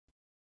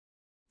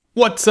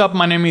What's up?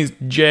 My name is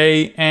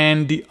Jay,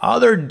 and the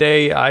other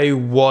day I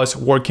was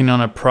working on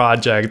a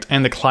project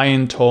and the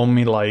client told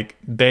me like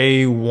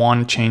they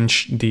want to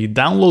change the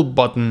download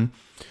button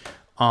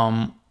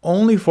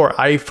only for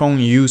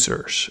iPhone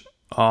users.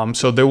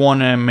 So they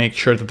want to make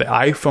sure that the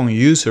iPhone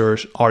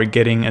users are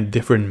getting a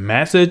different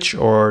message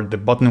or the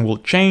button will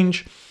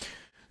change.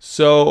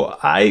 So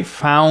I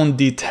found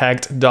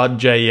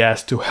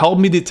Detect.js to help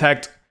me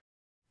detect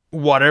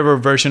whatever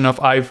version of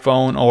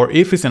iPhone, or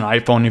if it's an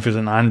iPhone, if it's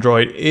an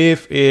Android,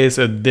 if it's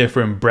a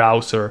different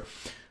browser.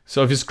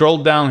 So if you scroll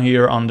down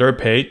here on their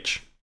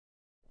page,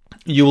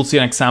 you will see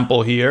an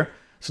example here.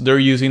 So they're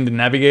using the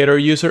Navigator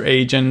user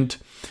agent,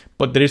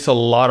 but there is a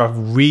lot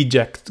of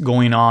reject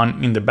going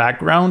on in the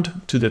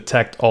background to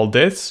detect all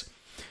this.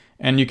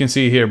 And you can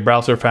see here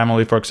browser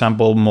family, for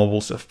example, mobile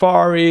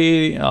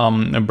Safari,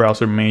 a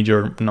browser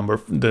major number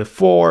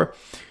 4.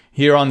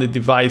 Here on the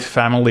device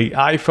family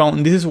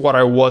iPhone, this is what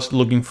I was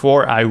looking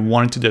for. I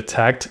wanted to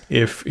detect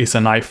if it's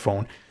an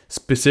iPhone,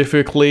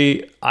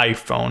 specifically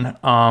iPhone.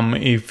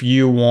 If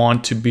you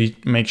want to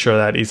make sure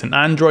that it's an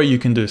Android, you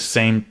can do the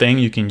same thing.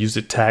 You can use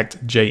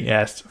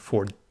Detect.js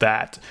for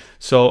that.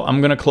 So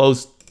I'm gonna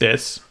close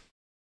this.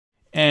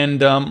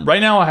 And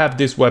right now I have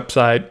this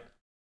website.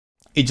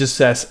 It just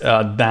says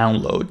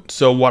download.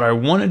 So what I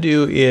wanna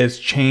do is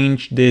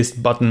change this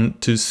button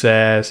to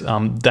says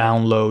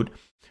download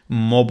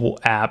mobile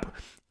app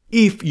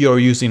if you're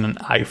using an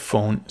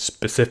iPhone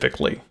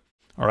specifically.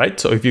 All right,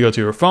 so if you go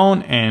to your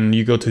phone and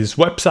you go to this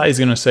website, it's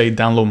gonna say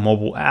download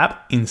mobile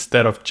app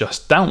instead of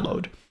just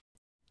download.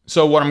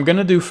 So what I'm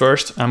gonna do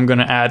first, I'm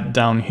gonna add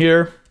down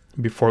here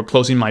before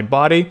closing my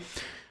body,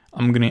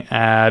 I'm gonna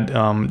add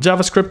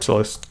JavaScript. So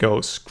let's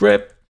go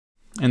script,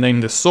 and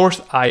then the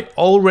source, I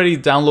already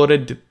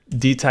downloaded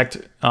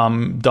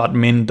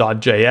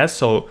detect.min.js.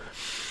 So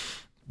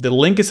the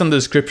link is in the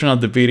description of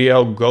the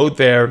video. Go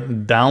there,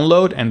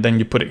 download, and then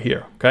you put it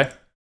here, okay?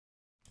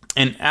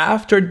 And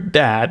after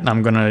that,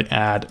 I'm gonna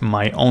add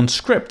my own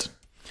script,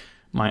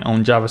 my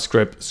own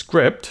JavaScript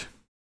script.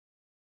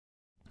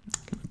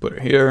 Put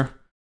it here,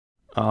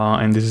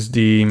 and this is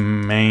the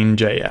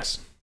main.js.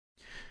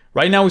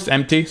 Right now it's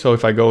empty, so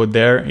if I go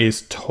there,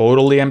 it's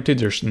totally empty,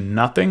 there's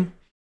nothing.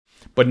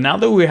 But now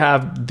that we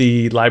have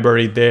the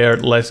library there,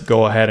 let's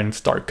go ahead and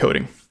start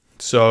coding.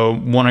 So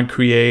wanna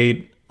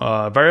create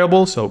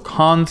variable, so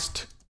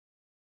const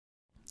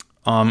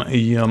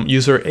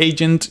user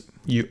agent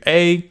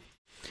UA.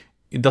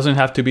 It doesn't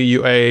have to be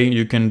UA,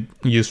 you can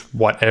use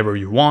whatever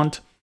you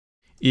want,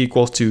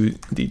 equals to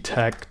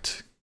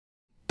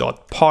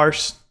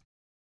detect.parse,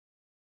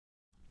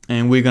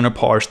 and we're gonna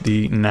parse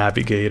the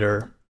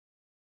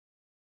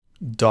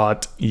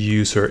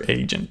navigator.user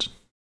agent.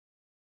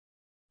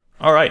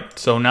 All right,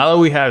 so now that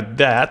we have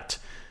that,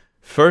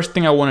 first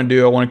thing I wanna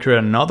do, I wanna create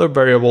another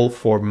variable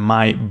for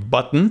my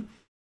button.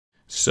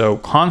 So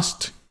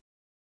const,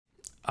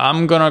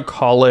 I'm gonna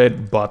call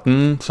it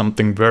button,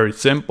 something very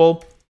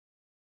simple.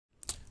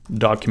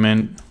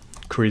 Document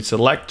create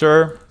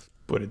selector,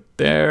 put it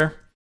there.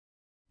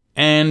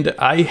 And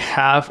I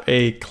have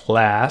a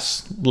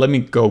class. Let me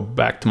go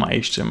back to my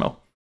HTML.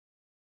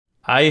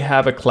 I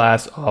have a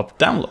class of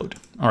download.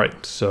 All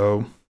right,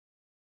 so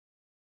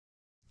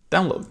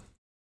download.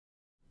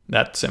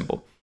 That's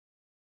simple.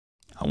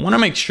 I wanna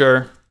make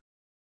sure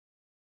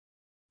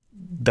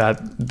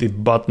that the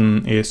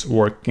button is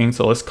working.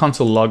 So let's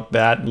console log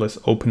that. Let's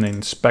open the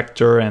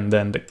inspector and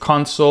then the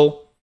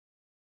console.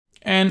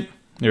 And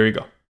there you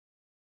go.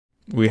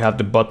 We have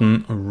the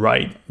button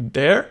right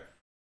there.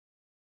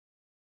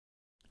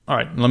 All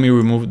right, let me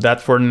remove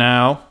that for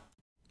now.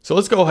 So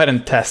let's go ahead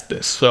and test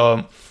this.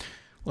 So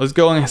let's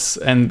go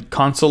and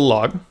console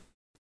log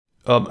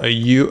of a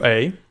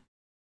UA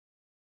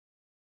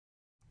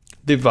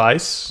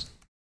device.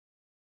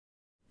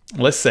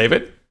 Let's save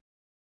it.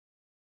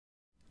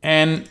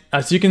 And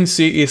as you can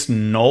see, it's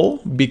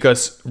null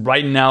because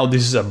right now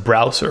this is a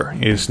browser,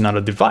 it's not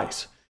a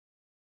device.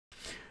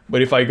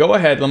 But if I go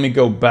ahead, let me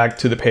go back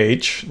to the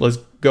page. Let's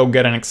go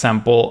get an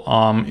example,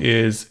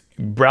 is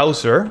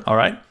browser, all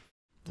right?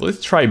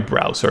 Let's try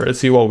browser, let's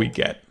see what we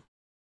get.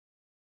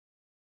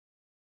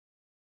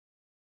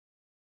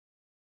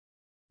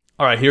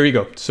 All right, here you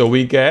go. So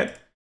we get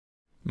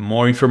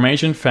more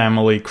information,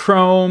 family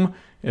Chrome,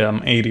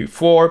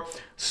 84.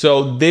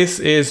 So this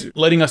is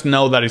letting us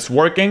know that it's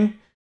working,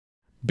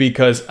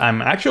 because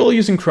I'm actually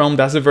using Chrome,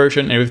 that's the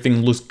version,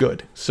 everything looks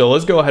good. So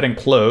let's go ahead and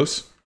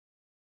close.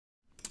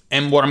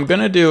 And what I'm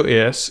gonna do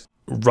is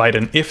write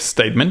an if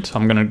statement.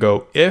 I'm gonna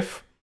go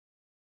if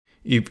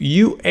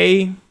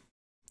UA.device,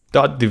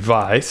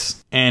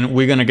 and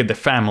we're gonna get the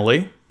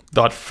family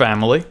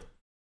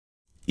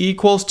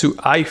equals to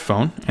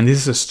iPhone, and this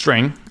is a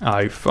string,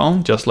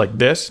 iPhone, just like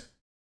this.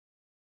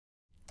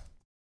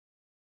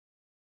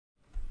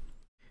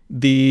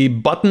 The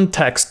button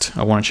text,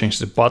 I wanna change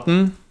the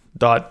button.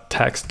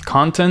 .text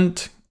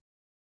content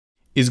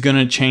is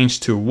gonna change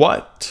to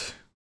what?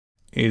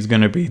 Is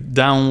gonna be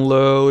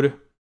download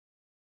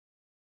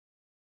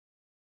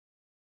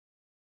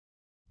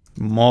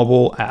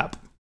mobile app,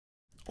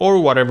 or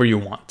whatever you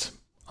want.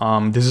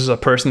 This is a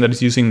person that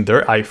is using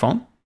their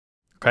iPhone.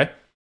 Okay.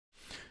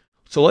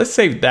 So let's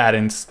save that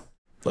and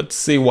let's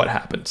see what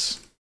happens.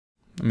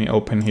 Let me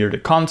open here the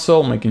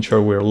console, making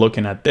sure we're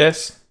looking at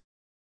this.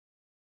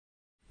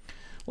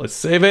 Let's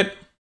save it.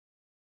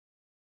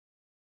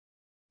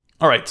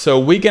 All right, so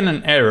we get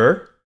an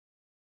error,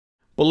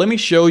 but let me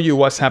show you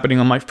what's happening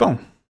on my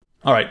phone.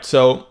 All right,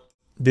 so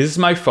this is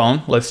my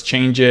phone. Let's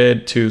change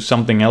it to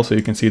something else so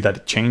you can see that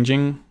it's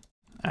changing.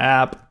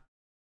 App.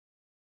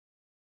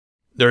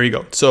 There you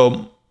go.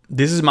 So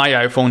this is my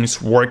iPhone,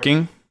 it's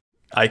working.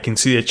 I can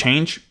see the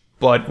change,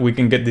 but we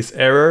can get this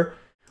error,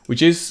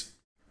 which is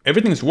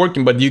everything's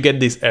working, but you get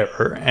this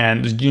error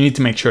and you need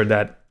to make sure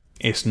that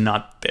it's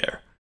not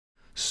there.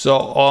 So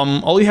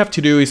all you have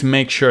to do is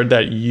make sure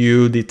that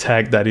you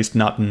detect that it's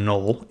not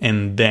null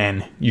and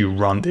then you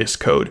run this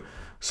code.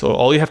 So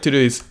all you have to do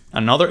is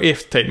another if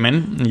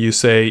statement. You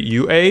say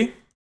UA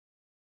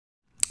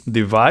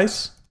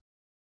device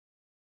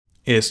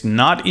is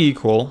not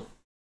equal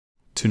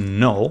to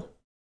null.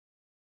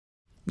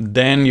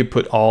 Then you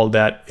put all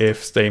that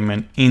if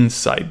statement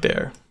inside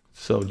there.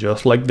 So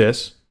just like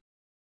this.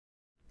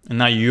 And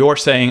now you're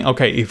saying,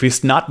 okay, if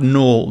it's not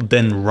null,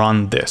 then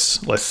run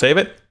this. Let's save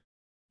it.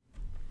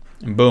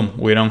 And boom,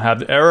 we don't have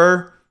the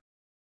error.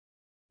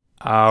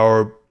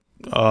 Our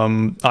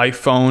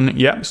iPhone,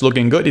 yeah, it's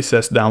looking good. It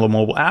says download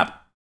mobile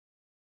app.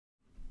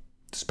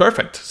 It's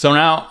perfect. So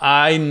now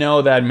I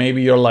know that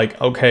maybe you're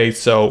like, okay,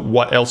 so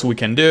what else we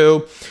can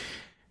do?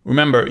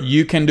 Remember,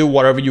 you can do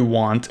whatever you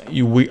want.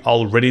 We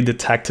already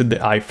detected the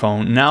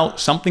iPhone. Now,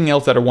 something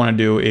else that I want to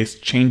do is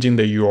changing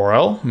the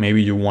URL.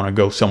 Maybe you want to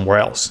go somewhere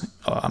else.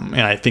 And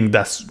I think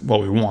that's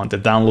what we want. The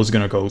download is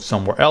going to go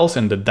somewhere else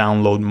and the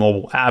download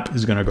mobile app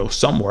is going to go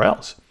somewhere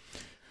else.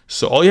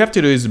 So all you have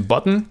to do is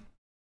button.href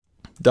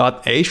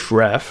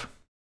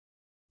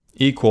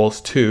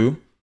equals to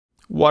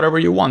whatever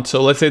you want.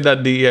 So let's say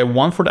that the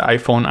one for the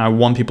iPhone, I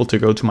want people to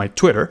go to my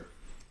Twitter.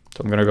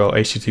 So I'm going to go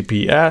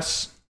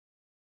HTTPS.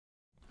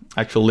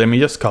 Actually, let me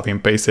just copy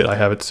and paste it. I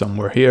have it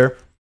somewhere here.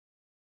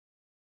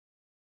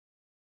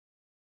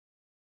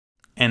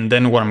 And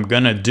then what I'm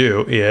gonna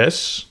do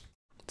is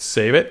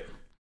save it.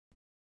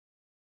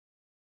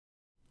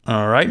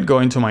 All right, go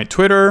into my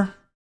Twitter.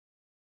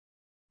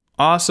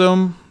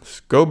 Awesome. Let's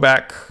go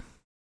back.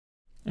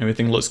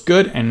 Everything looks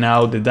good. And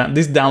now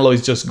this download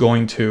is just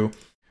going to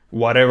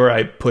whatever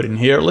I put in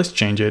here. Let's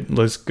change it.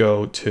 Let's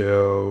go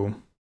to,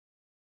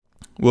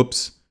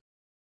 whoops.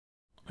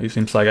 It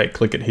seems like I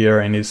click it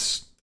here and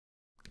it's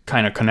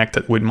kind of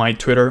connected with my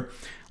Twitter.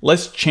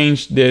 Let's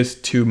change this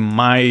to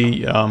my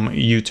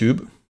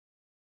YouTube,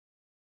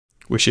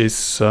 which is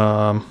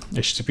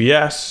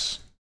HTTPS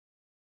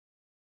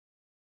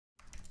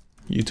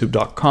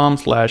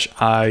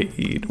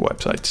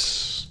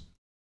youtube.com/I-eat-websites.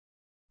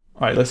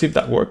 All right, let's see if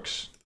that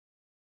works.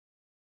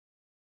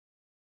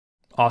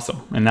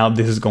 Awesome. And now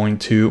this is going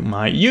to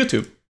my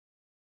YouTube.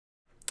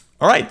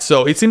 All right,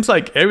 so it seems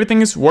like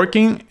everything is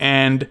working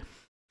and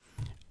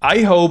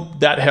I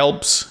hope that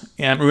helps.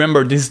 And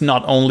remember, this is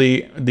not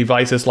only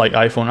devices like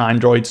iPhone,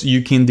 Androids.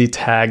 You can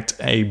detect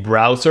a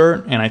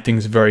browser, and I think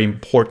it's very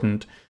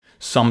important.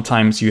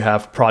 Sometimes you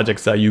have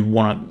projects that you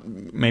want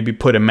to maybe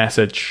put a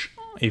message.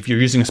 If you're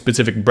using a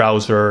specific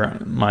browser,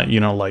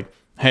 like,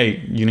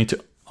 hey, you need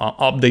to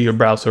update your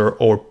browser,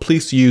 or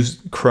please use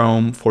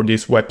Chrome for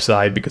this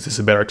website because it's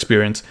a better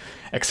experience,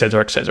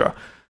 etc., etc.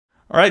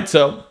 All right,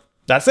 so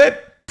that's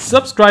it.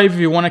 Subscribe if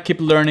you want to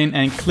keep learning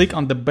and click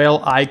on the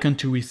bell icon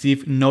to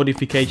receive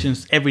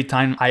notifications every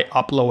time I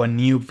upload a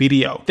new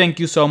video. Thank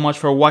you so much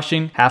for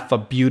watching. Have a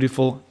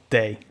beautiful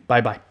day.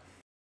 Bye bye.